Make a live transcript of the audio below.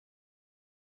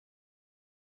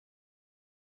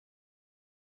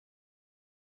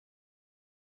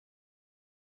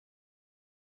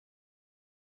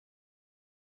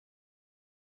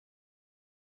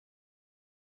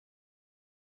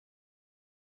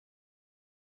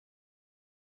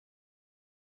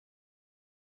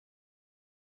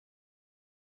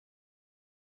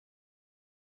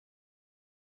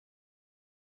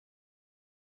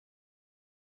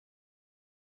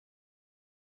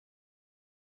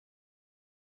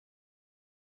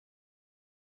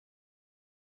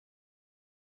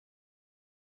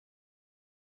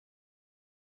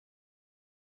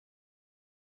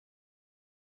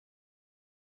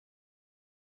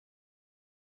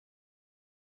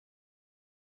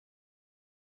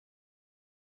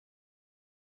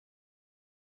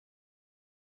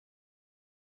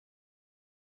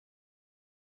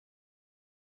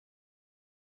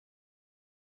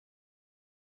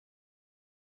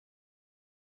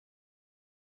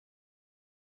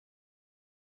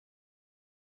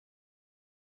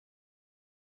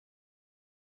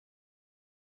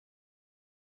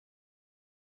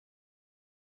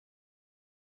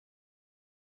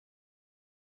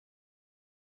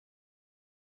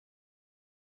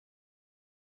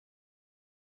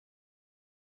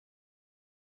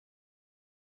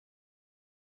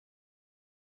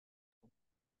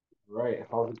All right,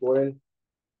 how's it going?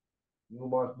 New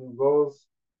month, new goals.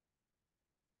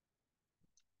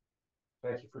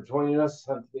 Thank you for joining us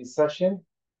on today's session.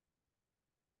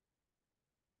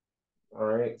 All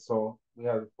right, so we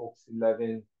have the Focus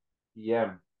 11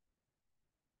 p.m.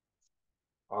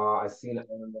 I seen it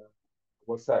on the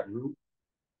what's that group?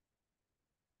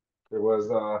 There was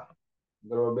a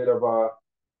little bit of a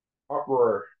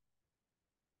uproar.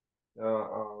 Uh,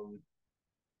 um,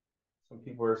 some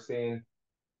people are saying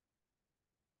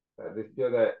that they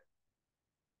feel that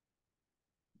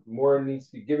more needs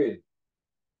to be given,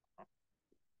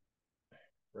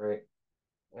 right?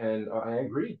 And I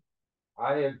agree.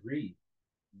 I agree.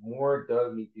 More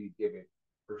does need to be given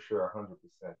for sure,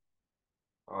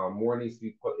 100%. More needs to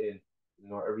be put in.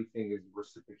 Everything is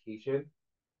reciprocation,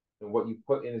 and what you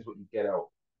put in is what you get out.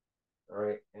 All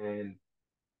right. And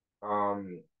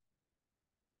um,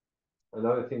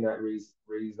 another thing that raised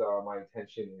my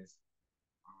attention is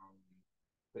um,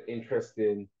 the interest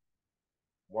in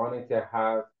wanting to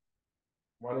have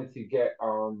wanting to get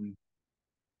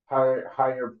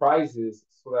higher prizes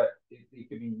so that they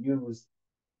could be used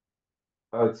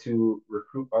to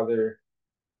recruit other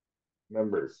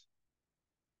members.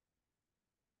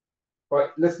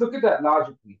 But let's look at that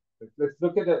logically. Let's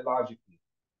look at that logically.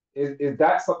 Is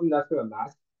that something that's going to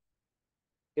last?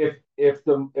 If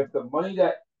the money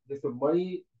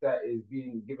that is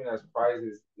being given as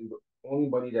prizes is the only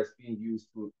money that's being used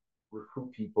to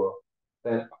recruit people,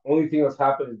 then only thing that's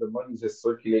happened is the money is just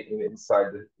circulating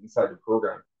inside the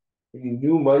program. We need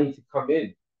new money to come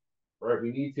in, right?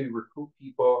 We need to recruit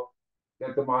people,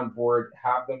 get them on board,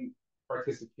 have them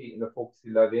participate in the Focus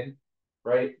 11,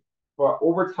 right? But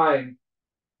over time,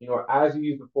 as you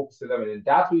use the Focus 11, and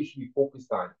that's what you should be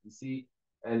focused on. You see,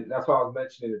 and that's why I was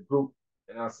mentioning the group,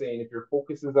 and I was saying if your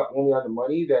focus is only on the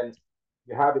money, then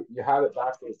you have it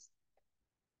backwards.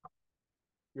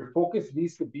 Your focus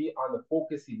needs to be on the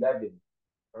Focus 11.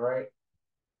 All right,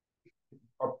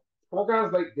 uh,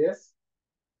 programs like this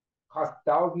cost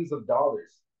thousands of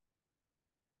dollars,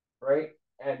 right?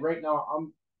 And right now,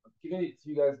 I'm giving it to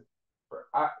you guys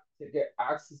to get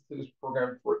access to this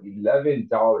program for $11.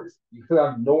 You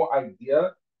have no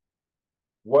idea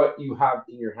what you have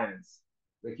in your hands.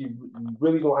 Like you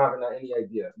really don't have any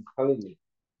idea. I'm telling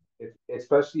you,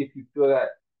 especially if you feel that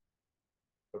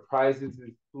the prizes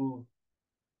is too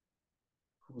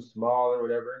small or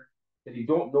whatever, then you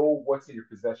don't know what's in your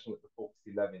possession with the Focus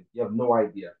 11. You have no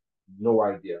idea, no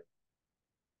idea.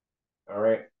 All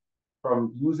right.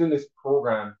 From using this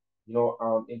program,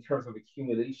 in terms of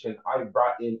accumulation, I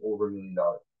brought in over $1 million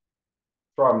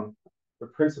from the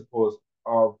principles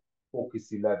of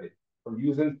Focus 11. From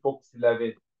using Focus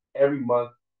 11 every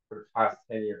month for the past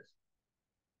 10 years,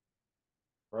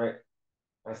 right?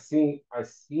 I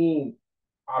seen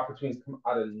opportunities come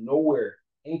out of nowhere,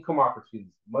 income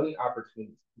opportunities, money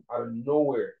opportunities out of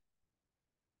nowhere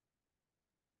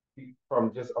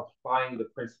from just applying the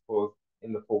principles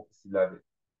in the Focus 11.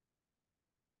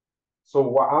 So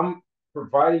what I'm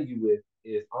providing you with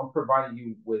is I'm providing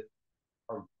you with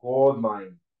a gold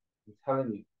mine. I'm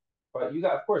telling you. But you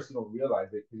got, of course, you don't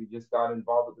realize it because you just got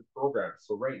involved with the program.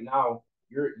 So right now,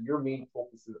 your main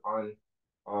focus is on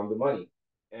the money.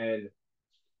 And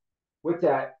with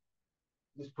that,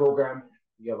 this program,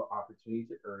 you have an opportunity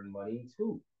to earn money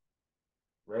too,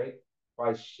 right?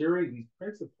 By sharing these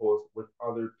principles with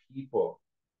other people.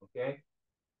 Okay?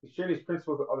 You share these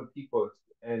principles with other people,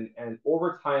 and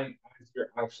over time, as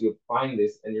you're actually applying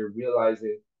this and you're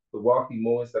realizing the wealthy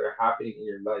moments that are happening in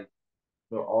your life,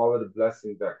 all of the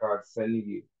blessings that God's sending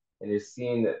you, and you're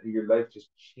seeing that your life just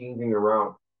changing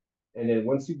around. And then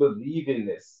once you believe in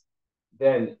this,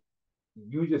 then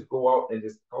you just go out and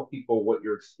just tell people what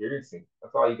you're experiencing.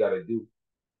 That's all you got to do.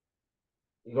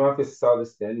 You don't have to sell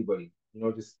this to anybody.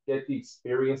 Just get the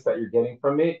experience that you're getting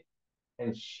from it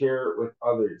and share it with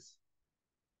others.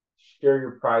 Share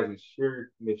your prizes, share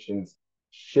your commissions,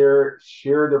 share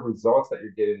the results that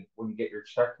you're getting when you get your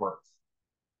check marks,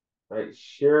 right?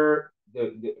 Share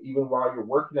the even while you're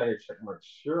working on your check marks,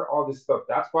 share all this stuff.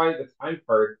 That's why the time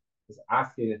card is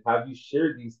asking, have you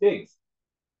shared these things,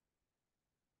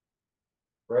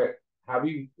 right? Have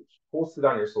you posted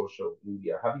on your social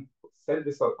media? Have you sent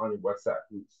this out on your WhatsApp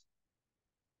groups?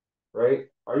 Right?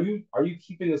 Are you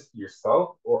keeping this to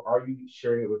yourself or are you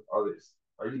sharing it with others?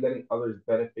 Are you letting others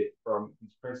benefit from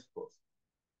these principles?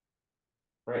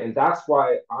 Right? And that's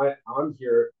why I'm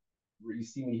here where you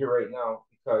see me here right now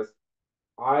because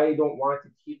I don't want to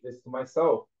keep this to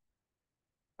myself.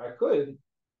 I could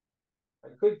I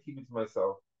could keep it to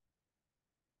myself,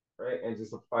 right? And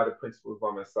just apply the principles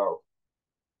by myself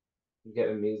and get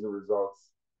amazing results,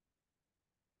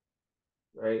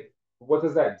 right? What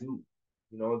does that do?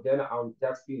 Then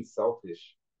that's being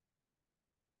selfish,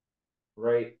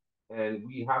 right? And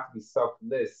we have to be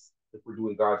selfless if we're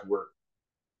doing God's work.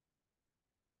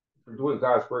 If we're doing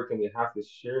God's work, then we have to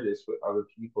share this with other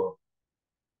people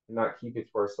and not keep it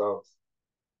to ourselves.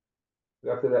 We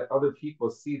have to let other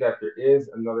people see that there is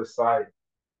another side.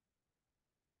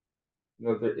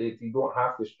 You don't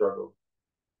have to struggle.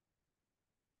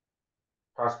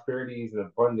 Prosperity is an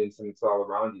abundance and it's all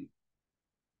around you.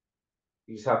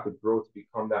 You just have to grow to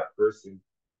become that person.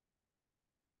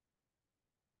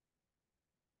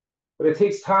 But it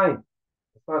takes time.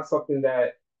 It's not something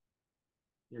that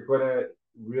you're going to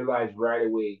realize right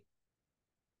away.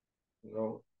 You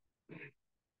know,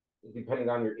 depending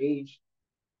on your age,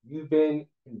 you've been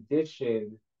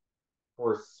conditioned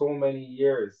for so many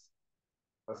years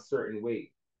a certain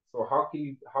way. So how can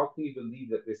you believe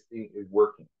that this thing is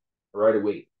working right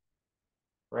away?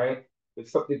 Right?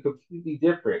 It's something completely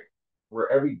different. Where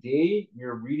every day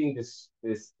you're reading this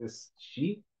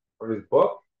sheet or this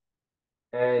book,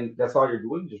 and that's all you're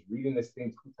doing, just reading this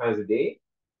thing 2 times a day,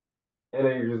 and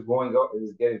then you're just going out and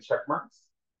just getting check marks.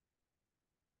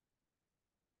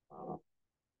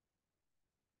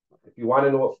 If you want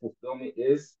to know what fulfillment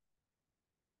is,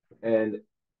 and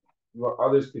you want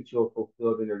others to feel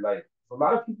fulfilled in their life, a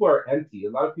lot of people are empty. A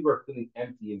lot of people are feeling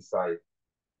empty inside.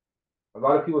 A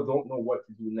lot of people don't know what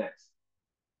to do next.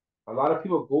 A lot of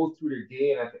people go through their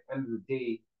day, and at the end of the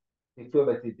day, they feel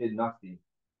like they did nothing.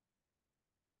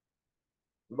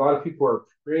 A lot of people are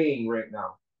praying right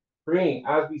now, praying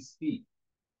as we speak,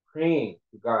 praying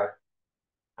to God,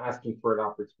 asking for an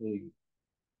opportunity.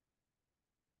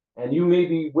 And you may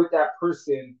be with that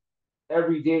person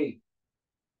every day,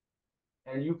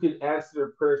 and you can answer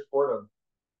their prayers for them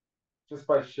just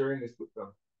by sharing this with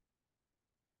them.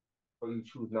 But you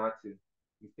choose not to.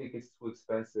 You think it's too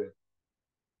expensive,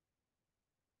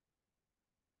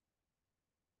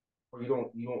 or you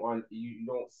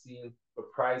don't see the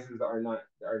prizes are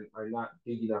not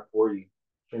big enough for you.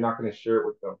 You're not going to share it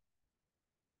with them.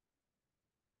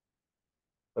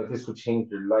 But this will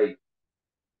change your life.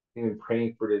 You've been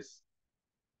praying for this,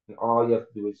 and all you have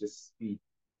to do is just speak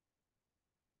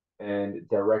and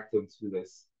direct them to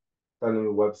this. Send them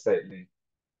a website link.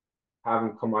 Have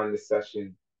them come on the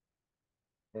session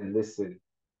and listen,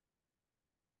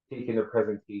 take in a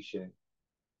presentation,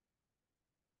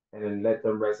 and then let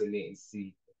them resonate and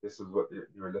see if this is what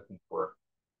you're looking for.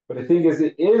 But the thing is,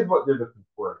 it is what they're looking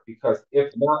for, because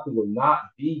if not, they will not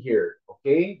be here.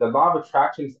 Okay? The law of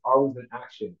attraction is always in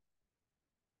action.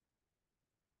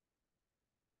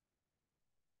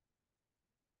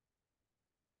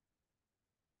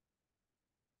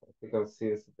 I think I'm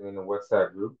seeing something in the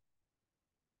WhatsApp group.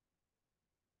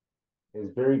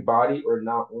 Is very body or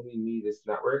not only me this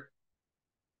network?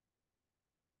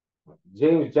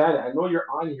 James, Janet, I know you're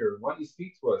on here. Why don't you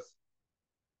speak to us?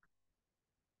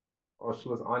 Oh, she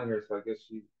was on here, so I guess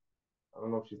I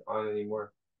don't know if she's on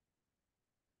anymore.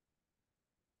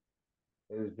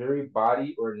 It is very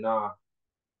body or nah.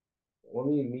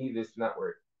 Only me this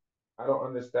network. I don't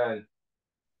understand.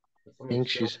 Can I someone think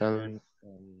share? she's having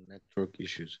network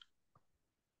issues.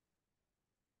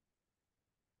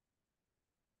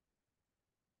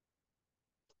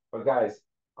 But guys,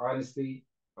 honestly,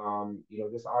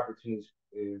 this opportunity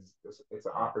it's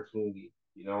an opportunity.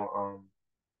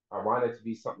 I want it to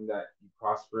be something that you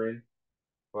prosper in,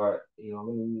 but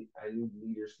I need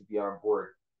leaders to be on board.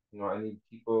 I need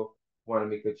people who want to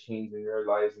make a change in their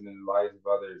lives and in the lives of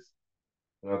others.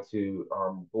 To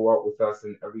go out with us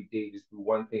and every day just do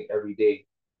one thing every day.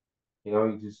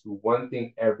 You just do one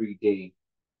thing every day,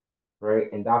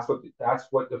 right? And that's what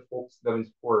the FOCUS11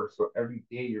 is for. So every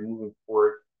day you're moving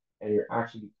forward and you're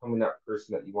actually becoming that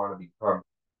person that you want to become.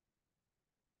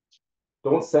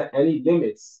 Don't set any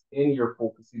limits in your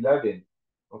FOCUS11.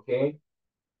 Okay.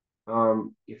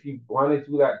 If you want to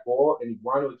do that goal and you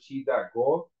want to achieve that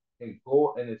goal, then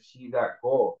go and achieve that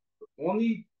goal.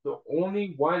 The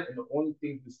only one and the only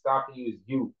thing who's stopping you is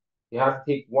you. You have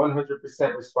to take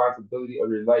 100% responsibility of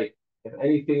your life. If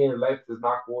anything in your life does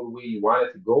not go the way you want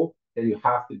it to go, then you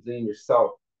have to blame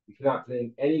yourself. You cannot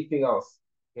blame anything else.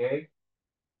 Okay.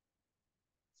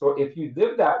 So if you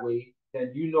live that way,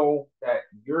 then you know that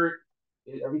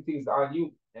everything's on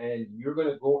you, and you're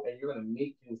gonna go and you're gonna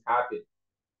make things happen.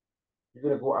 You're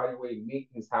gonna go out of your way and make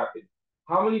things happen.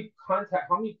 How many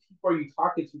people are you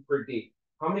talking to per day?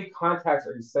 How many contacts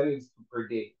are you sending to per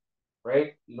day?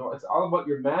 Right? It's all about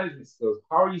your management skills.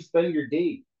 How are you spending your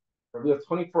day? Or we have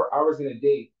 24 hours in a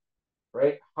day,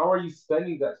 right? How are you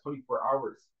spending that 24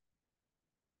 hours?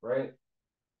 Right?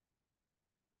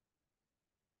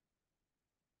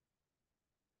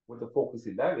 With the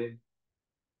FOCUS11,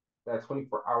 that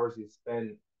 24 hours you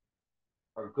spend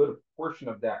a good portion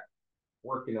of that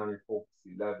working on your Focus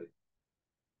 11.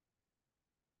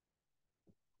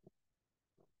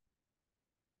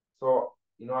 So,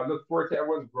 I look forward to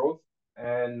everyone's growth,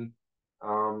 and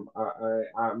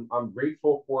I'm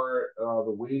grateful for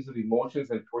the waves of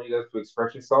emotions and for you guys to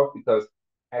express yourself, because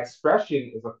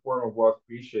expression is a form of wealth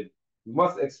creation. We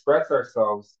must express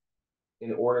ourselves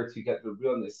in order to get the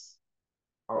realness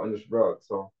out in this world.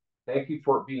 So, thank you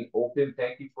for being open.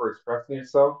 Thank you for expressing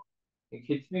yourself, and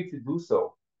continue to do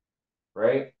so,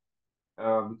 right?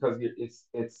 Because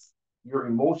it's your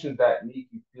emotions that make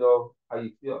you feel how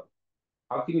you feel.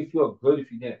 How can you feel good if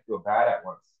you didn't feel bad at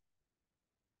once?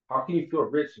 How can you feel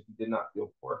rich if you did not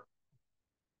feel poor?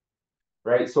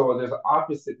 Right? So there's an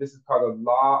opposite. This is called the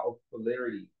law of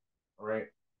polarity. All right.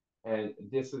 And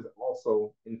this is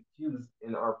also infused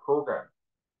in our program.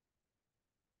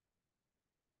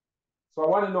 So I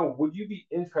want to know, would you be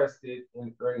interested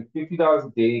in earning $50 a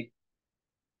day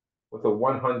with a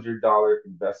 $100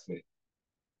 investment?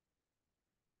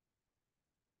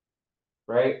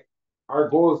 Right? Our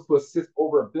goal is to assist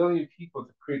over 1 billion people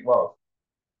to create wealth,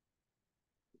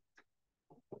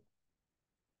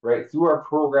 right? Through our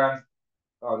programs,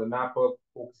 the map book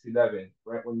Focus 11,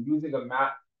 right? When using a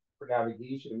map for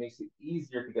navigation, it makes it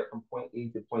easier to get from point A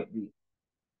to point B,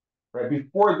 right?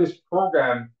 Before this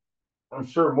program, I'm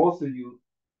sure most of you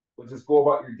would just go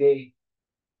about your day,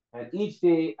 and each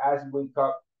day as you wake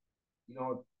up,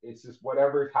 it's just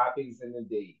whatever happens in the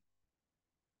day,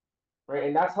 right?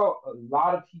 And that's how a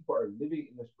lot of people are living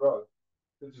in this world.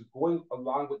 They're just going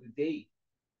along with the day.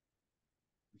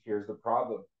 Here's the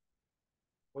problem.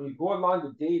 When you go along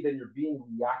the day, then you're being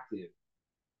reactive.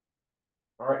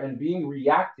 All right. And being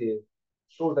reactive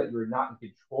shows that you're not in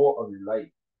control of your life.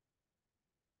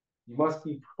 You must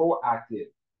be proactive.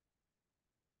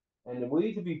 And the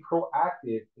way to be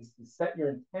proactive is to set your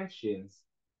intentions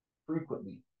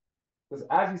frequently. Because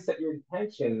as you set your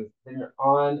intentions, then you're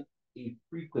on a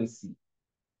frequency.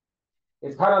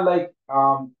 It's kind of like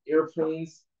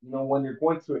airplanes, when you're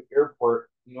going to an airport,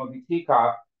 they take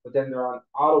off, but then they're on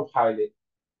autopilot,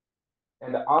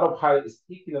 and the autopilot is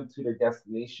taking them to their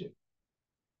destination.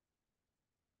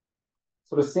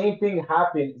 So the same thing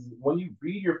happens when you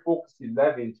read your Focus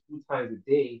 11 2 times a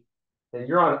day, then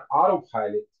you're on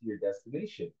autopilot to your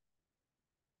destination,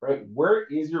 right? Where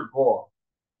is your goal?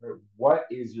 Right? What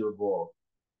is your goal,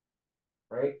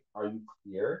 right? Are you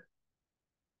clear?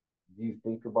 Do you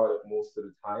think about it most of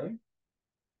the time?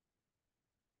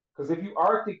 Because if you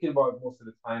are thinking about it most of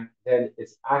the time, then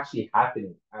it's actually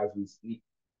happening as we speak.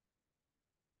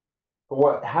 But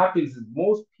what happens is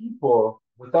most people,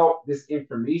 without this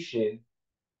information,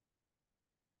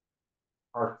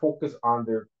 are focused on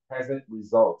their present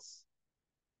results,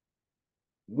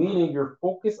 meaning you're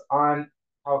focused on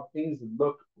how things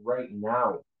look right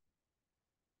now,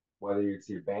 whether it's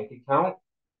your bank account,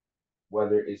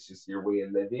 whether it's just your way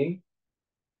of living.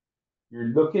 You're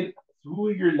looking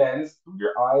through your lens, through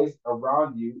your eyes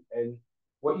around you, and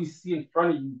what you see in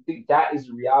front of you, you think that is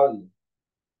reality.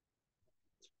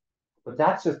 But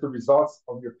that's just the results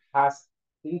of your past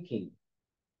thinking.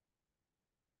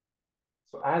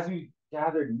 So as you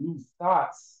gather new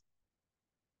thoughts,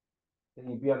 then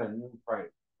you be on a new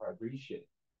vibration.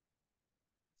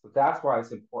 So that's why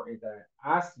it's important that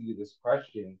I ask you this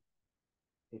question.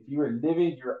 If you are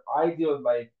living your ideal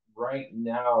life right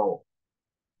now,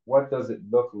 what does it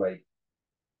look like?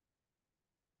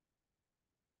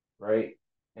 Right?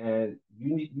 And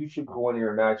you should go in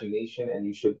your imagination, and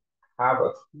you should have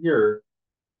a clear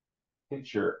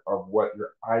picture of what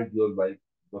your ideal life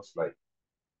looks like.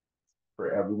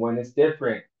 For everyone, it's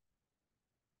different,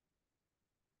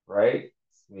 right?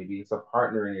 Maybe it's a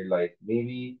partner in your life.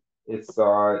 Maybe it's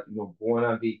going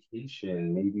on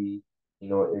vacation. Maybe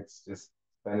it's just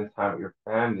spending time with your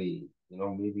family.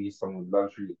 Maybe some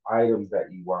luxury items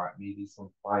that you want. Maybe some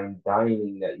fine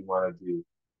dining that you want to do,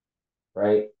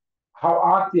 right? How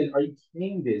often are you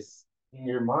playing this in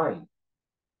your mind?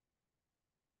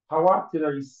 How often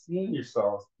are you seeing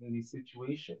yourselves in these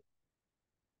situations?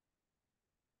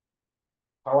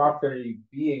 How often are you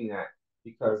being that?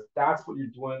 Because that's what you're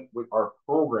doing with our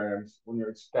programs when you're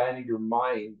expanding your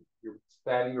mind, you're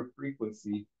expanding your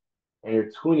frequency, and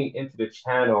you're tuning into the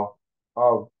channel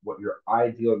of what your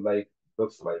ideal life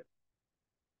looks like.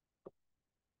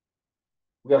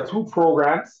 We have two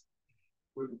programs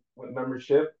with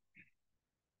membership.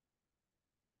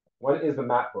 One is the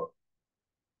map book.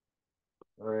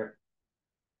 All right.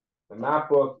 The map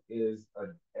book is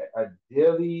a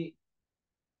daily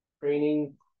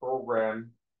training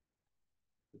program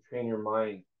to train your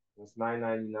mind. It's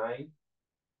 $9.99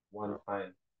 one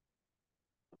time.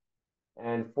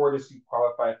 And for this, you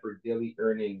qualify for daily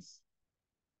earnings.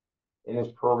 In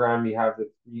this program, you have the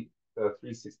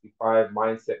 365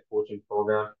 mindset coaching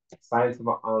program, science of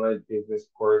an online business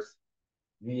course,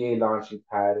 VA launching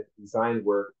pad, design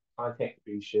work, content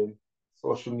creation,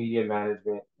 social media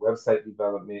management, website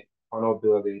development, funnel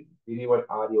building, video and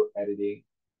audio editing,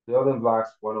 building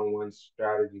blocks 101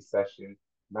 strategy session,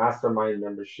 mastermind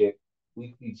membership,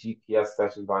 weekly GPS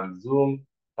sessions on Zoom,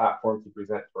 platform to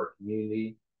present to our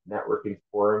community, networking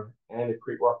forum, and a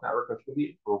Create Wealth Network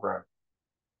affiliate program,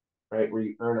 right? Where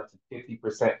you earn up to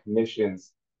 50%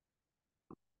 commissions,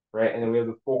 right? And then we have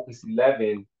the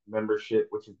FOCUS11 membership,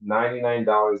 which is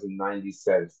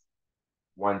 $99.90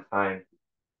 one time.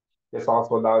 This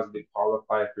also allows you to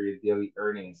qualify for your daily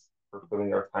earnings for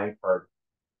filling our time card.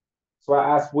 So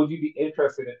I asked, would you be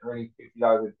interested in earning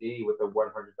 $50 a day with a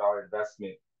 $100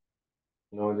 investment?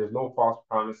 You know, there's no false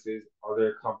promises.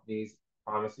 Other companies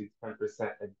promise you 10%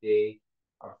 a day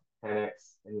of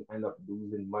 10x and you end up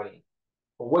losing money.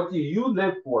 But what do you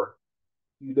live for?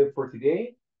 Do you live for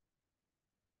today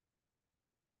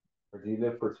or do you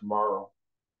live for tomorrow?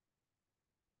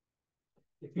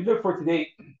 If you live for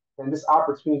today, then this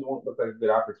opportunity won't look like a good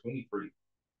opportunity for you.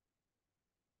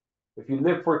 If you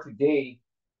live for today,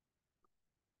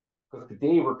 because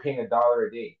today we're paying $1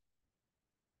 a day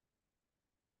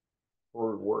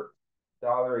for work,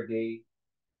 $1 a day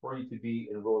for you to be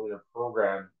enrolled in a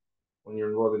program when you're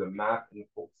enrolled in a MAP and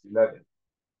Focus 11.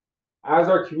 As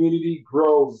our community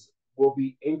grows, we'll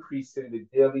be increasing the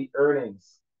daily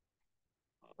earnings.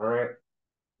 All right.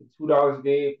 $2 a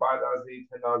day, $5 a day,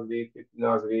 $10 a day,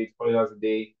 $15 a day, $20 a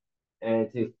day,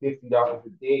 and to $50 a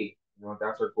day. You know,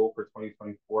 that's our goal for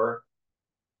 2024.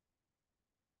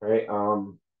 Right.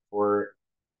 For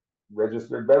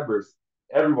registered members,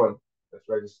 everyone that's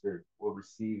registered will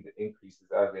receive the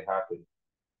increases as they happen.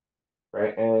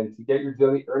 Right. And to get your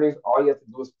daily earnings, all you have to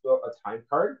do is fill a time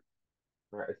card.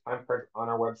 Right. A time card on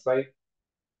our website,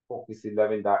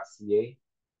 focus11.ca.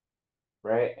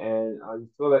 Right. And you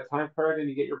fill that time card and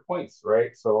you get your points.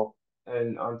 Right. So,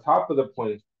 and on top of the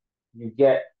points, you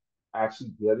get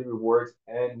actually daily rewards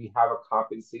and we have a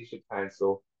compensation plan.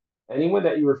 So, anyone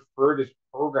that you refer this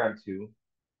program to,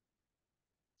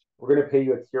 we're going to pay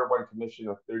you a tier one commission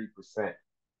of 30%,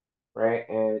 right?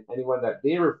 And anyone that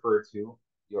they refer to,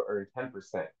 you'll earn 10%.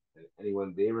 And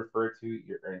anyone they refer to,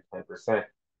 you earn 10%,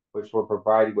 which will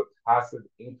provide you with passive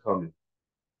income.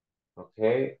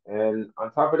 Okay. And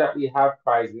on top of that, we have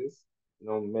prizes, you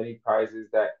know, many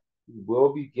prizes that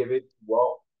will be given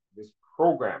throughout this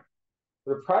program.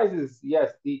 The prizes,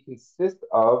 yes, they consist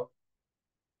of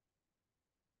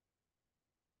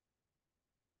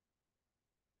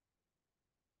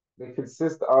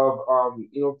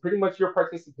you know, pretty much your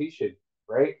participation,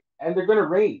 right? And they're gonna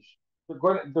range. They're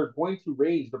going to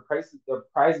range. The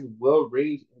prizes will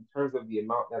range in terms of the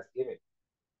amount that's given,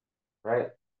 right?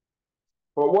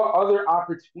 But what other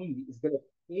opportunity is gonna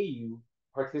pay you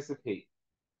to participate,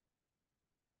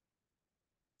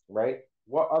 right?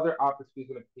 What other opportunity is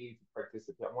gonna pay you to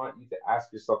participate? I want you to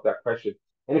ask yourself that question.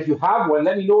 And if you have one,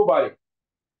 let me know about it.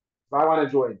 I want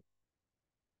to join.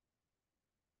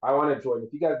 I want to join.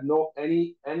 If you guys know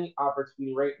any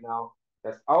opportunity right now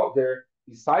that's out there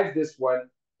besides this one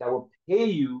that will pay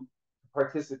you to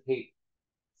participate,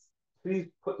 please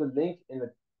put the link in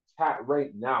the chat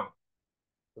right now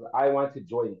because I want to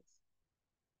join it.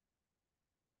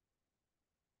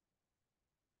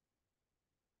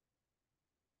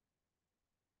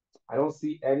 I don't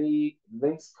see any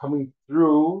links coming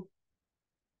through,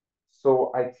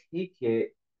 so I take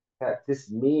it that this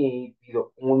may be the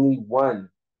only one.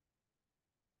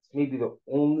 This may be the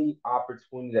only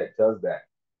opportunity that does that.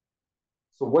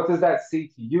 So what does that say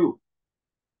to you?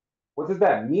 What does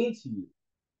that mean to you?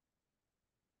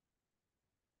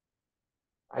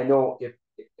 I know if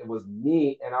it was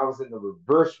me and I was in the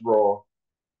reverse role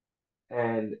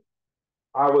and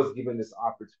I was given this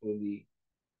opportunity,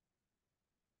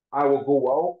 I will go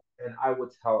out and I will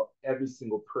tell every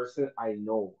single person I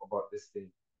know about this thing.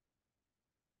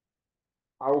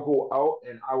 I will go out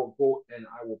and I will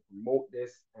promote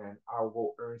this and I will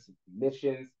go earn some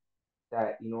commissions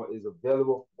that, you know, is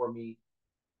available for me.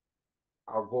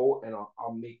 I'll go and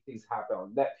I'll make things happen.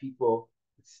 I'll let people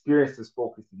experience this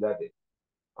Focus 11.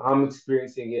 I'm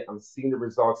experiencing it. I'm seeing the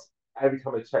results every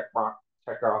time I check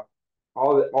off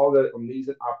all the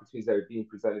amazing opportunities that are being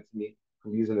presented to me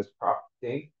from using this prop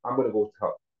thing. I'm gonna go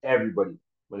tell everybody. I'm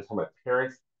gonna tell my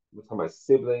parents. I'm gonna tell my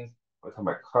siblings. I'm gonna tell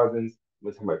my cousins. I'm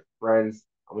gonna tell my friends.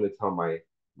 I'm gonna tell my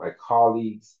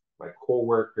colleagues, my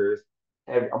coworkers.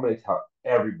 I'm gonna tell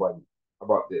everybody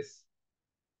about this.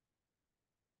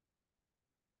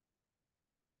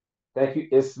 Thank you,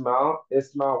 Ismail.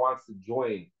 Ismail wants to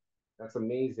join. That's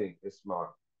amazing,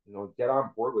 Ismail. Get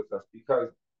on board with us because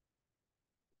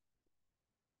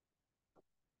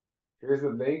here's the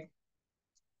link.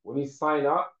 When you sign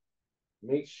up,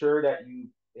 make sure that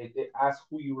it asks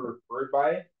who you were referred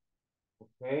by,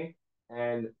 okay?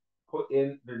 And put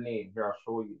in their name. Here, I'll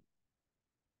show you.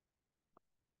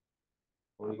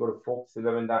 When you go to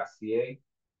FOCUS11.ca,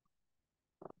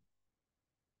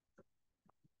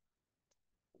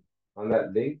 on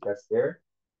that link that's there,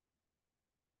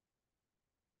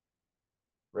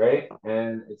 right?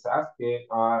 And it's asking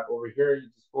over here, you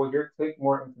just go here, click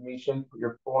more information, put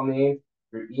your full name,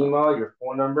 your email, your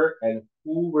phone number, and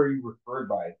who were you referred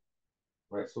by,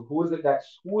 right? So who is it that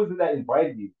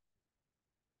invited you,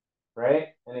 right?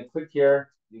 And then click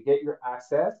here, you get your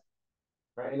access,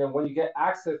 right? And then when you get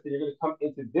access, then you're gonna come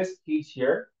into this page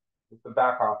here, it's the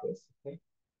back office, okay?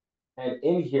 And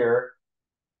in here,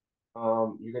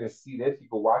 you're gonna see this. You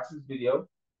can watch this video,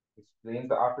 explains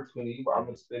the opportunity, but I'm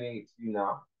explaining it to you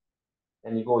now.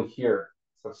 And you go here,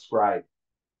 subscribe,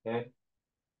 okay?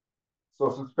 So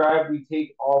subscribe, we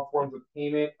take all forms of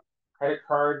payment, credit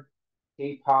card,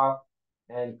 PayPal,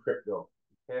 and crypto,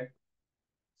 okay?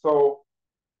 So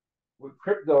with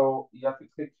crypto, you have to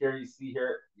click here, you see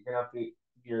here, you're gonna have to do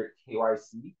your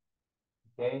KYC,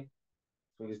 okay?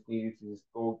 So we just need you to just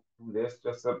go through this,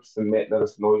 just submit, let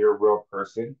us know you're a real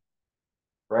person,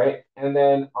 right? And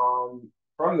then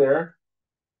from there,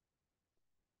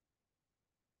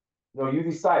 you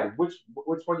decide which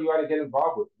one you got to get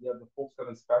involved with. You have the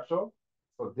FOCUS11 special.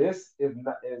 So this is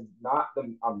not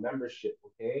the membership,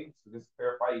 okay? So just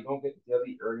clarify, you don't get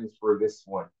daily earnings for this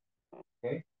one,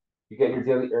 okay? You get your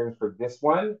daily earnings for this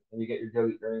one, and you get your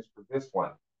daily earnings for this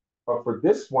one. But for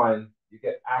this one, you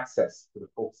get access to the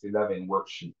FOCUS11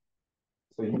 worksheet.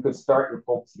 So you could start your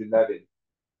FOCUS11,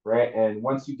 right? And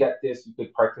once you get this, you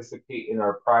could participate in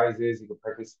our prizes. You could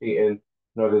participate in,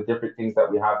 the different things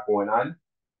that we have going on,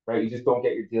 right? You just don't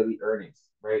get your daily earnings,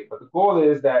 right? But the goal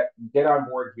is that you get on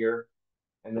board here,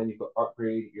 and then you can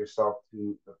upgrade yourself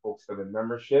to the FOCUS11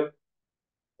 membership,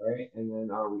 right? And then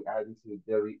we add into the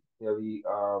daily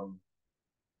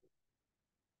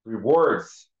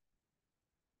rewards,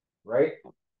 right?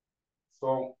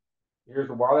 So here's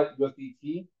the wallet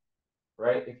USDT,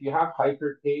 right? If you have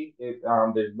Hyperpay,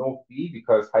 there's no fee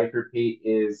because Hyperpay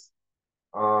is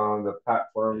on the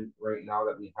platform right now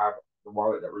that we have the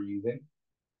wallet that we're using,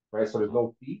 right? So there's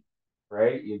no fee,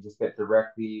 right? You just get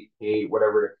directly paid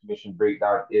whatever the commission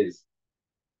breakdown is,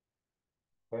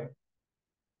 okay?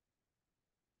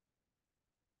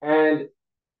 And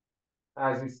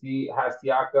as you see,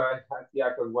 Hasiaka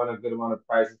won a good amount of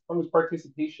prizes from his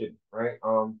participation, right?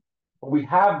 But we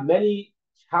have many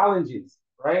challenges,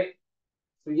 right?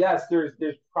 So yes,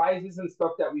 there's prizes and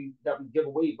stuff that we give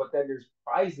away, but then there's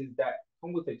prizes that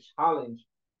come with a challenge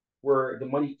where the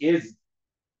money is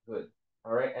good,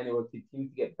 all right, and it will continue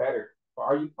to get better. But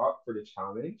are you up for the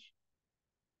challenge,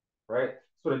 right?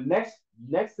 So the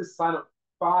next to sign up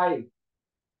 5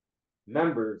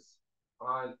 members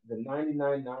on the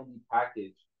 99.90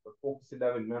 package for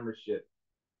FOCUS11 membership.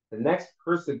 The next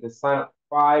person to sign up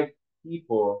 5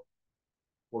 people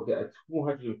will get a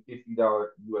 $250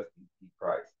 USDT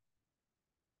prize.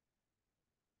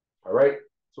 All right.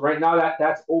 So right now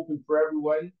that's open for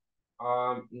everyone.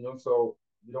 So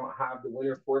we don't have the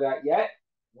winner for that yet.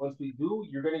 Once we do,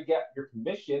 you're gonna get your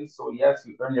commission. So yes,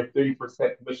 you earn your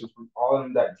 30% commissions from all of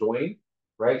them that join,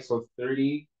 right? So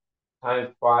 30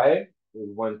 times 5 is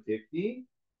 150,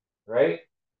 right?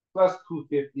 Plus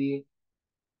 250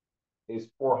 is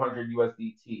 400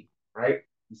 USDT, right?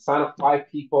 You sign up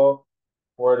 5 people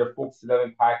for the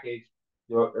FOCUS11 package,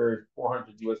 you'll earn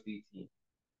 400 USDT,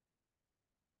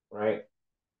 right?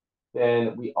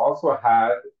 Then we also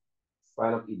have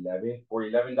sign up 11 for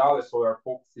 $11. So our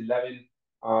FOCUS11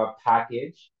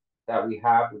 package that we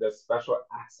have with a special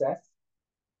access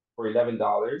for $11.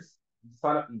 You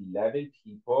sign up 11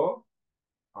 people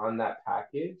on that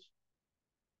package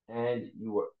and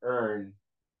you will earn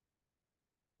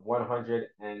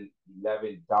 $111.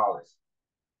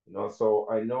 So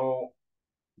I know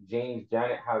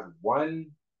Janet has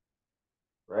one,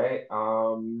 right?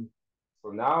 So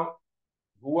now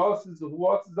who else is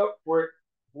up for it?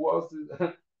 Who else is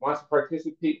wants to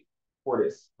participate for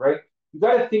this, right? You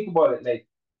got to think about it. Like,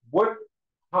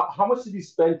 how much did you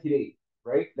spend today,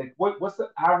 right? Like, what's the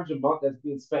average amount that's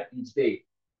being spent each day?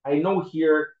 I know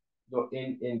here,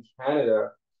 in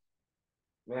Canada,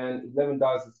 man,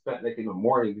 $11 is spent like in the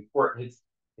morning before it hits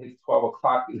 12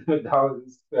 o'clock. $11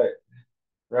 is spent,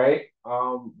 right?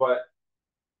 But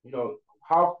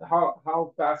how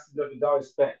fast is $11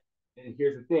 spent? And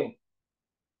here's the thing: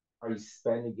 Are you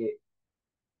spending it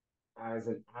as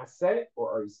an asset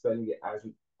or are you spending it as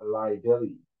a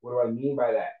liability? What do I mean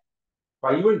by that?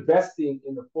 By you investing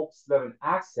in the Focus 11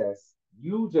 Access,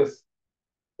 you just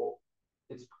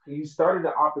it's you started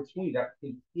an opportunity that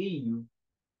can pay you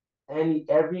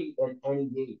every and any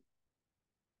day.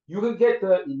 You can get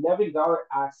the $11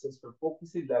 access for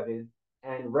Focus 11,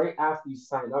 and right after you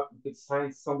sign up, you could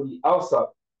sign somebody else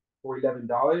up for $11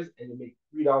 and you make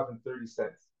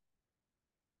 $3.30.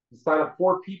 You sign up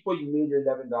 4 people, you made your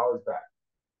 $11 back.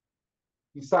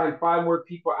 You sign 5 more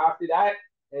people after that,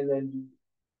 and then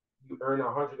you earn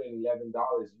 $111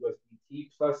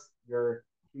 USDT plus your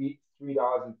 $3.30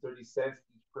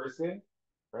 each person,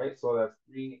 right? So that's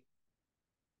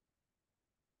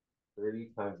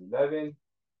 330 times 11.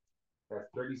 That's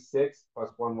 36 plus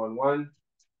 111,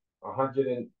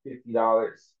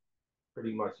 $150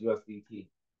 pretty much USDT.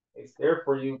 It's there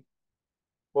for you.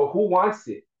 But who wants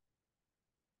it?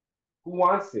 Who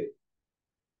wants it?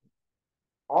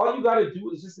 All you got to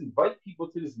do is just invite people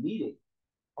to this meeting.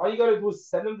 All you got to do is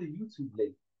send them the YouTube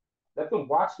link. Let them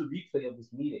watch the replay of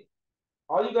this meeting.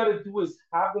 All you got to do is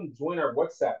have them join our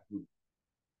WhatsApp group.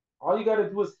 All you got to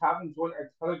do is have them join our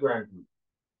Telegram group.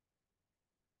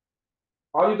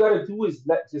 All you got to do is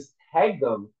just tag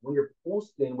them when you're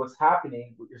posting what's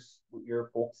happening with your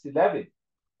Focus 11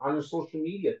 on your social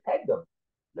media. Tag them.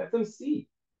 Let them see.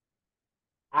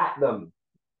 At them.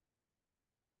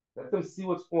 Let them see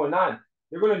what's going on.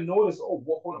 They're gonna notice, oh,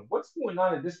 well, hold on, what's going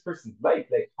on in this person's life?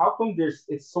 Like, how come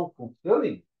it's so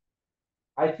fulfilling?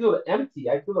 I feel empty.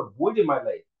 I feel a void in my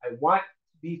life. I want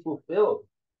to be fulfilled.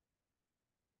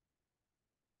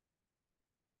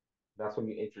 That's when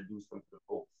you introduce them to the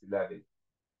Focus 11.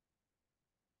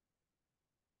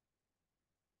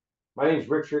 My name is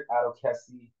Richard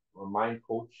Adokesi. I'm a mind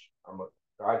coach. I'm a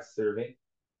God servant,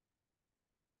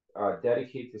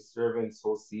 dedicated to serving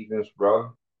soul seasons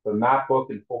rug. The map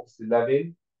book in Focus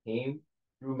 11 came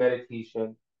through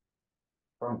meditation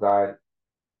from God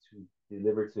to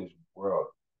deliver to his world.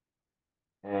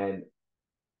 And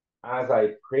as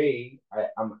I pray,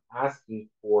 I'm asking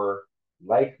for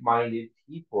like-minded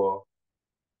people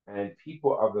and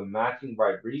people of the matching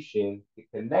vibration to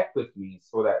connect with me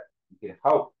so that we can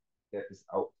help get this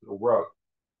out to the world.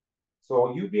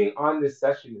 So you being on this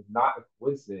session is not a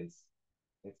coincidence.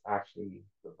 It's actually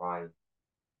divine.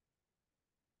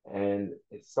 And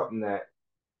it's something that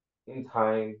in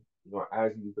time,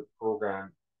 as you do the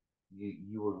program,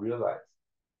 you will realize.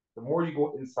 The more you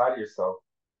go inside yourself,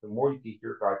 the more you can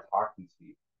hear God talking to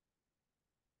you.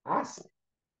 Ask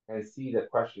and see the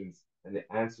questions and the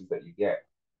answers that you get.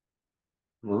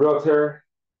 I'm a realtor,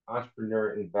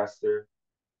 entrepreneur, investor.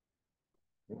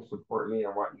 Most importantly, I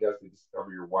want you guys to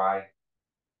discover your why.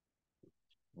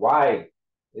 Why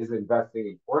is investing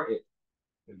important?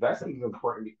 Investing is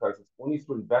important because it's only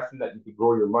through investing that you can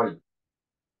grow your money.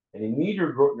 And you need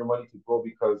your money to grow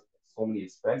because so many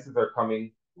expenses are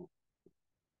coming,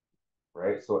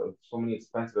 right? So if so many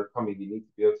expenses are coming, you need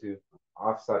to be able to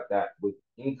offset that with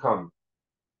income.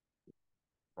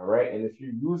 All right. And if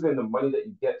you're using the money that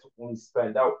you get to only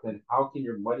spend out, then how can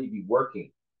your money be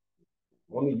working?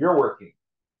 Only you're working.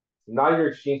 So now you're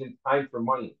exchanging time for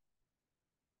money.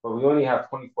 But we only have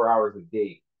 24 hours a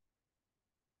day.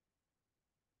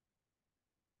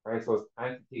 Right. So it's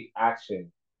time to take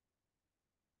action.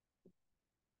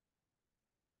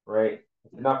 Right.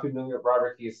 If you're not familiar with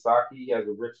Robert Kiyosaki, he has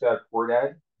a Rich Dad Poor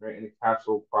Dad, right, in the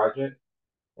Capsule Project.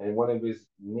 And one of his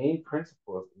main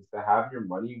principles is to have your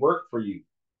money work for you.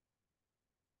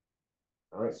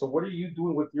 All right. So what are you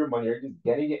doing with your money? Are you just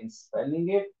getting it and spending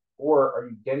it? Or are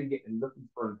you getting it and looking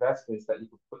for investments that you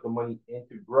can put the money in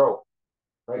to grow?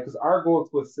 Right? Because our goal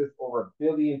is to assist over 1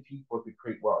 billion people to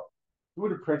create wealth through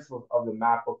the principles of the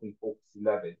map book and Focus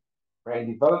 11. Right?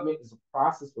 And development is a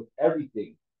process with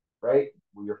everything. Right?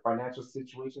 When your financial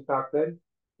situation's not good,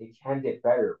 it can get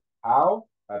better. How?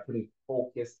 By putting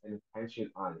focus and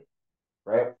attention on it.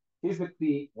 Right?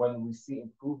 Physically, when we see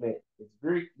improvement, it's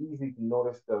very easy to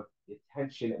notice the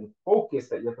attention and focus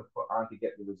that you have to put on to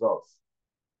get the results.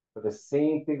 But the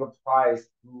same thing applies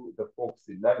to the Focus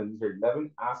 11. These are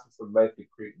 11 aspects of life to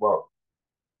create wealth: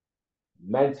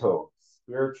 mental,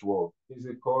 spiritual,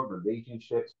 physical,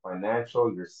 relationships,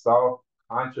 financial, yourself,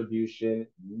 contribution,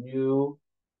 new,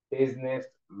 business,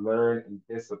 learn, and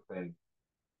discipline.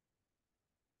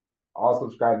 All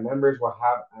subscribed members will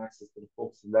have access to the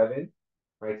Focus 11,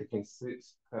 right,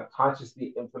 to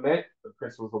consciously implement the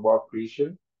principles of wealth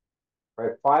creation.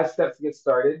 Right, 5 steps to get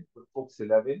started with Focus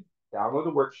 11. Download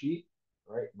the worksheet,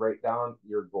 right? Write down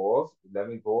your goals,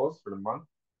 11 goals for the month.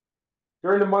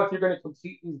 During the month, you're going to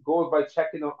complete these goals by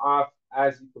checking them off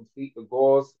as you complete the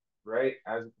goals. right?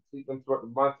 As you complete them throughout the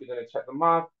month, you're gonna check them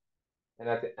off. And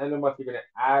at the end of the month, you're gonna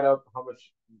add up how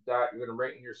much you got. You're gonna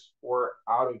rate in your score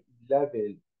out of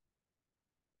 11.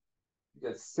 You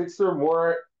get 6 or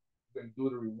more, you're gonna do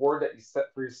the reward that you set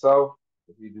for yourself.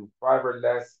 If you do 5 or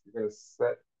less, you're gonna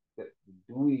set the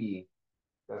duty.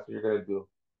 That's what you're gonna do,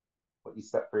 what you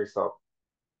set for yourself.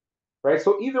 Right?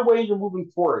 So either way, you're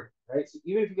moving forward, right? So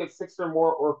even if you get 6 or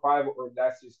more or 5 or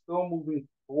less, you're still moving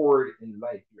forward in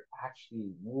life. You're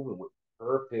actually moving with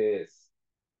purpose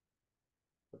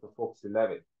with the Focus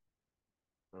 11.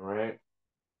 All right.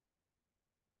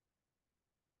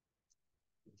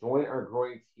 Join our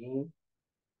growing team.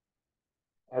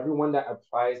 Everyone that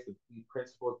applies the key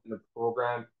principles in the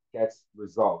program gets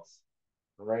results.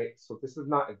 All right. So this is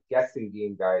not a guessing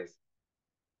game, guys.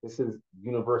 This is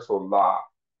universal law.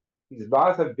 These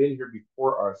laws have been here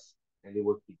before us, and they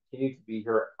will continue to be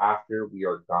here after we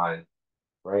are gone.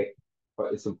 Right?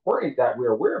 But it's important that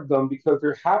we're aware of them because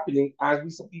they're happening as we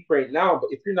speak right now.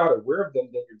 But if you're not aware of them,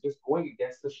 then you're just going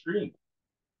against the stream.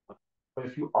 But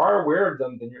if you are aware of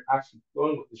them, then you're actually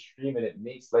flowing with the stream and it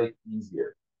makes life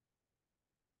easier,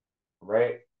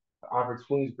 right? The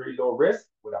opportunity is very low risk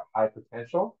with a high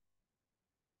potential.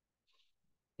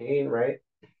 Gain, right?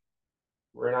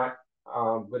 We're not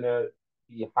going to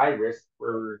be high risk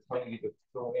where we're telling you to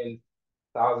throw in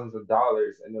thousands of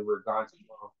dollars and then we're gone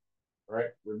tomorrow, right?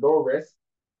 We're low risk.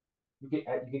 You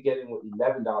can get in with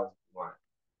 $11 if you want,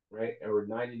 right? And we're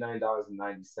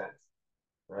 $99.90,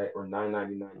 right? Or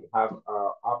 $9.99. You have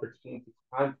opportunity to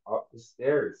climb up the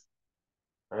stairs,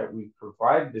 right? We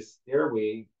provide the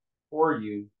stairway for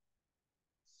you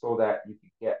so that you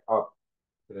can get up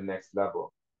to the next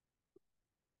level,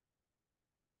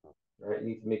 right? You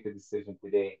need to make a decision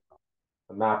today.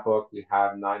 The map book, we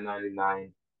have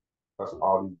 $9.99 plus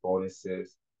all these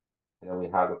bonuses. And then we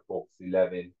have the Focus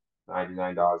 11,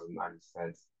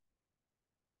 $99.90,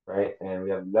 right? And we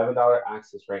have $11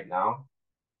 access right now,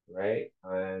 right?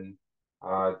 And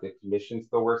the commission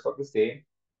still works out the same,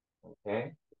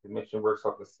 okay? The commission works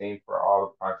out the same for all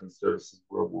the products and services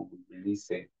we'll be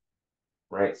releasing,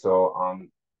 right? So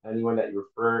anyone that you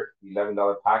refer the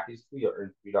 $11 package to, you'll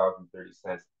earn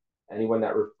 $3.30. Anyone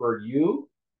that referred you,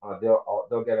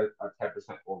 they'll get a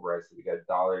 10% override, so they get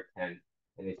 $1.10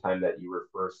 anytime that you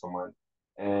refer someone.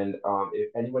 And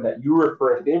if anyone that you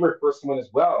refer, if they refer someone as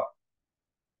well,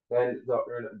 then they'll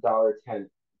earn $1.10.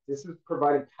 This is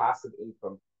providing passive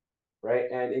income, right?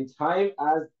 And in time,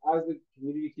 as the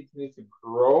community continues to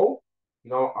grow,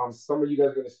 some of you guys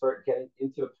are going to start getting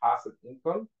into the passive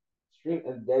income stream,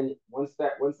 and then once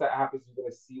that happens,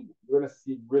 you're gonna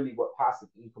see really what passive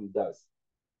income does.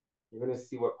 You're gonna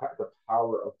see what the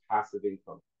power of passive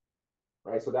income,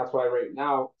 right? So that's why right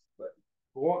now,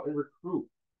 go out and recruit,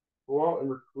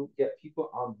 get people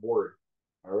on board.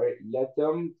 All right, let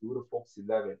them do the Focus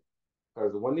 11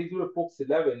 because when they do the Focus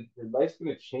 11, their life's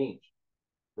gonna change.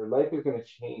 Their life is gonna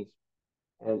change.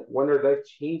 And when their life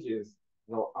changes,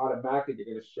 automatically they're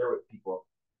going to share with people.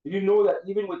 Do you know that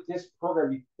even with this program,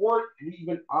 before we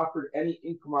even offered any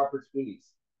income opportunities,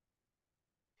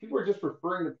 people were just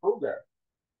referring the program,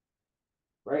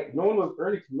 right? No one was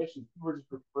earning commissions. People were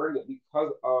just referring it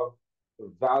because of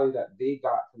the value that they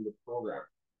got from the program,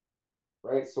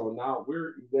 right? So now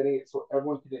we're getting it so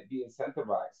everyone can be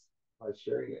incentivized by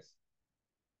sharing this,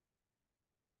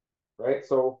 right?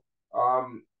 So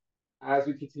as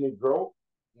we continue to grow,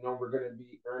 we're going to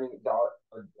be earning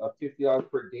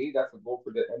 $50 per day. That's the goal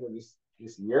for the end of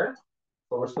this year.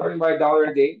 So we're starting by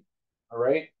 $1 a day, all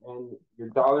right? And your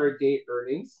 $1 a day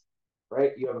earnings,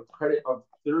 right? You have a credit of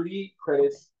 30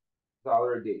 credits,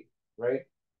 $1 a day, right?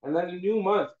 And then the new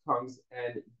month comes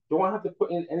and you don't have to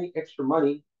put in any extra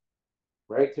money,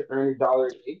 right, to earn your $1 a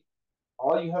day.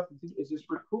 All you have to do is just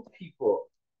recruit people,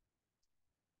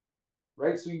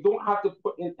 right? So you don't have to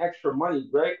put in extra money,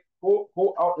 right?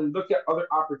 Go out and look at other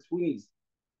opportunities.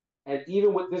 And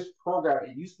even with this program,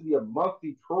 it used to be a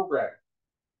monthly program,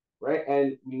 right?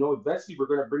 And eventually we're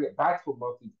going to bring it back to a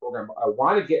monthly program. But I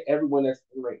want to get everyone that's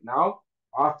in right now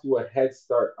off to a head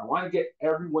start. I want to get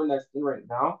everyone that's in right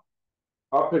now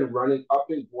up and running,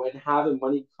 up and going, having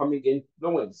money coming in,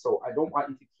 flowing. So I don't want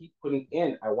you to keep putting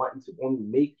in. I want you to only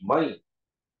make money.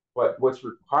 But what's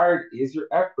required is your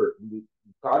effort. You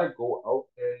gotta go out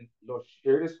and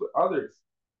share this with others.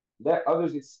 Let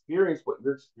others experience what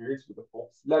you're experiencing with the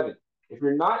Focus 11. If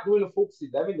you're not doing the Focus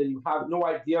 11, then you have no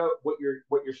idea what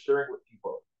you're sharing with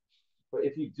people. But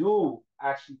if you do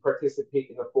actually participate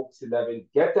in the Focus 11,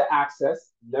 get the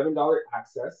access, $11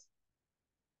 access,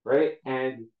 right?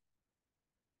 And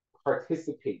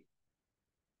participate.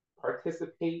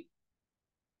 Participate,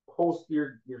 post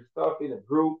your stuff in a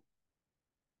group,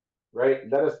 right?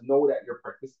 Let us know that you're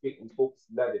participating in Focus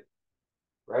 11,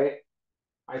 right?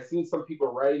 I've seen some people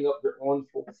writing up their own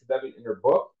Focus 11 in their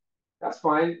book. That's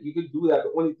fine. You can do that.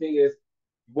 The only thing is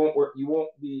you won't work. You won't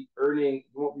be earning.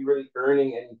 You won't be really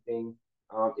earning anything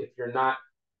if you're not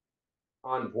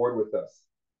on board with us,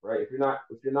 right? If you're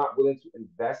not willing to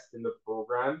invest in the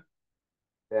program,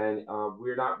 then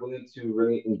we're not willing to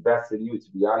really invest in you.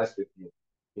 To be honest with you,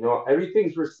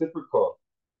 everything's reciprocal,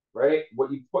 right?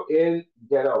 What you put in, you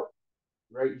get out,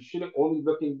 right? You shouldn't only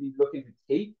be looking to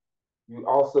take. You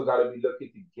also got to be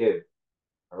looking to give.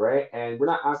 All right. And we're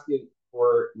not asking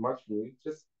for much from you,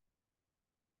 just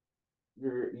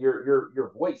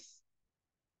your voice.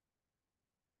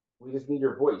 We just need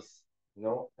your voice,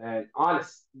 and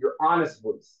your honest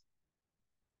voice.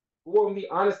 We want to be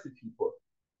honest to people.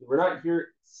 We're not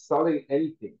here selling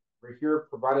anything. We're here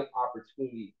providing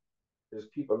opportunity. There's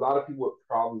a lot of people with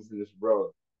problems in this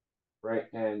world, right?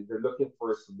 And they're looking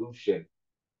for a solution.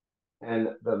 And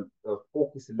the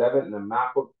Focus 11 and the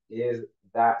map book is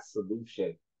that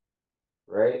solution,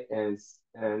 right? And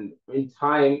in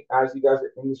time, as you guys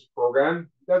are in this program,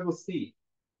 you guys will see.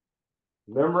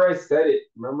 Remember I said it.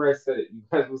 Remember I said it. You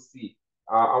guys will see.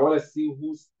 I want to see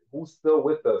who's still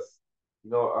with us.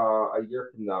 A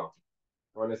year from now.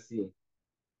 I want to see,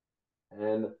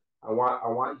 and I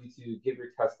want you to give your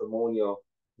testimonial.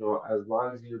 As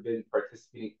long as you've been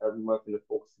participating every month in the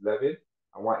Focus 11,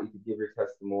 I want you to give your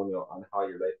testimonial on how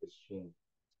your life has changed.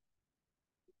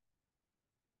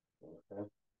 Okay.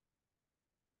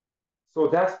 So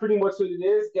that's pretty much what it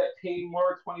is. Get paid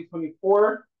more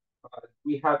 2024. If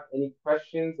we have any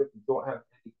questions, if you don't have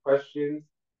any questions,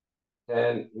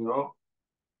 then you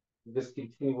just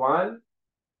continue on.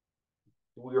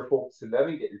 Do your Focus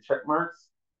 11, get your check marks.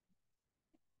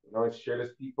 And share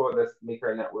this people. Let's make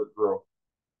our network grow.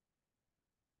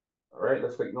 All right,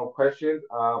 looks like no questions.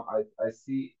 I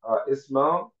see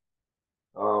Ismail.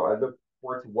 I look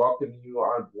forward to welcoming you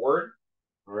on board.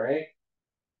 All right.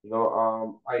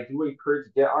 I do encourage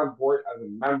to get on board as a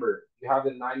member. If you have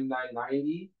the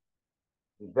 99.90,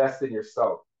 invest in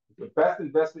yourself. The best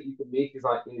investment you can make is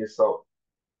in yourself.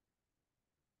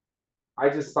 I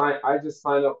just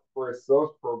signed up for a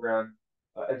sales program,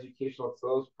 educational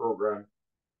sales program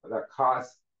that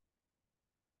costs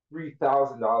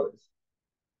 $3,000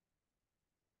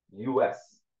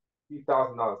 US,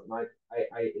 $3,000,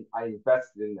 and I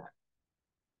invested in that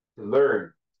to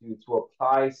learn, to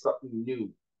apply something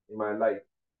new in my life,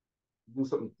 to do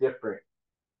something different,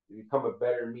 to become a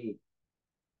better me,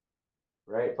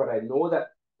 right? But I know that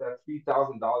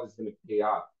 $3,000 is going to pay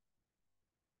off.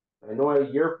 I know a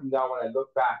year from now when I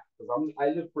look back, because I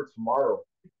live for tomorrow.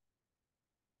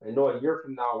 I know a year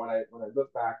from now when I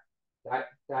look back, that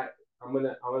I'm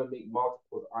gonna make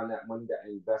multiples on that money that I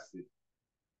invested.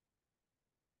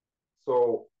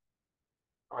 So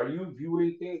are you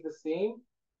viewing things the same?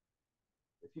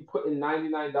 If you put in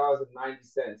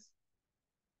 $99.90,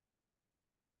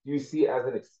 do you see it as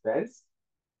an expense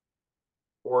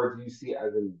or do you see it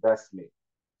as an investment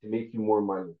to make you more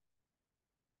money?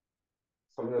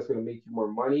 Something that's going to make you more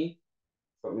money,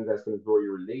 something that's going to grow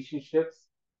your relationships,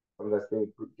 something that's going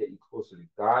to get you closer to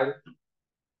God,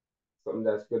 something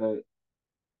that's going to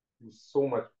do so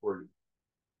much for you.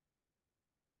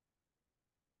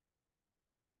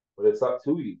 But it's up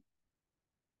to you.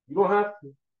 You don't have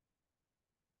to,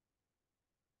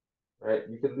 right?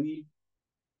 You can leave.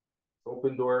 It's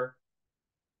open door,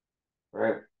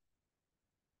 right?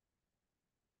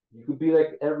 You could be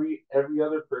like every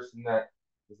other person that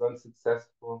is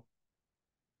unsuccessful.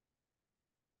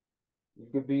 You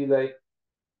could be like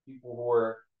people who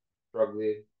are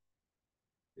struggling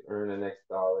to earn the next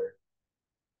dollar,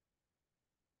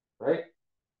 right?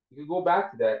 You could go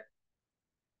back to that,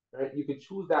 right? You could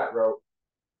choose that route,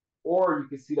 or you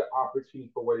can see the opportunity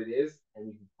for what it is, and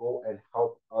you can go and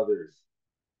help others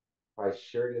by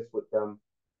sharing this with them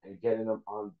and getting them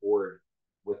on board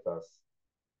with us.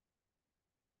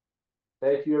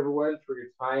 Thank you, everyone, for your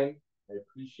time. I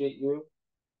appreciate you,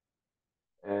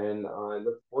 and I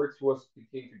look forward to us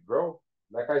continuing to grow.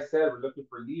 Like I said, we're looking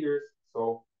for leaders,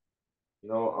 so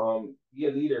be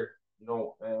a leader,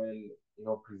 and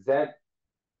present.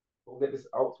 Go get this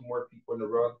out to more people in the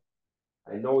world.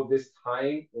 I know this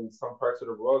time in some parts of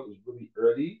the world is really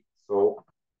early, so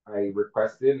I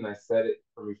requested and I said it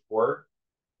from before.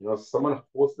 Someone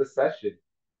host a session,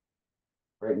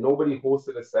 right? Nobody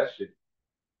hosted a session,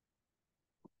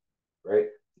 right?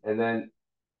 And then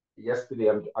yesterday,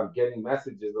 I'm getting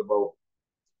messages about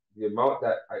the amount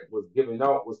that I was giving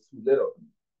out was too little.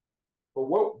 But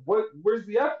where's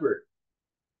the effort?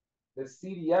 Let's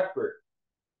see the effort.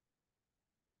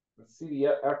 Let's see the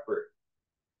effort.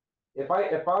 If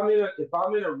I'm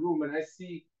in a room and I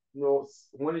see, you know,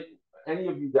 any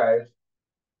of you guys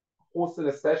hosting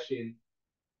a session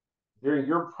during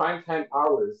your prime time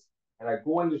hours, and I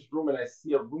go in this room and I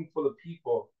see a room full of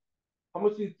people, how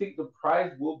much do you think the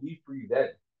prize will be for you then?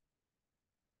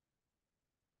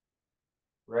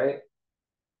 Right?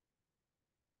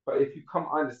 But if you come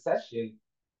on this session,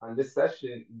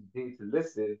 you need to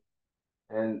listen,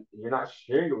 and you're not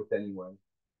sharing it with anyone,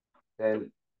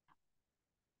 then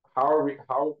how like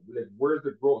where's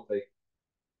the growth? Like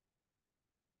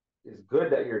it's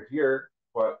good that you're here,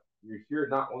 but you're here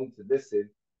not only to listen,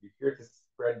 you're here to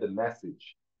spread the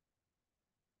message.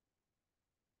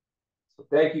 So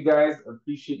thank you guys. I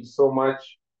appreciate you so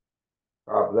much.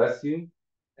 God bless you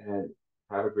and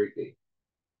have a great day.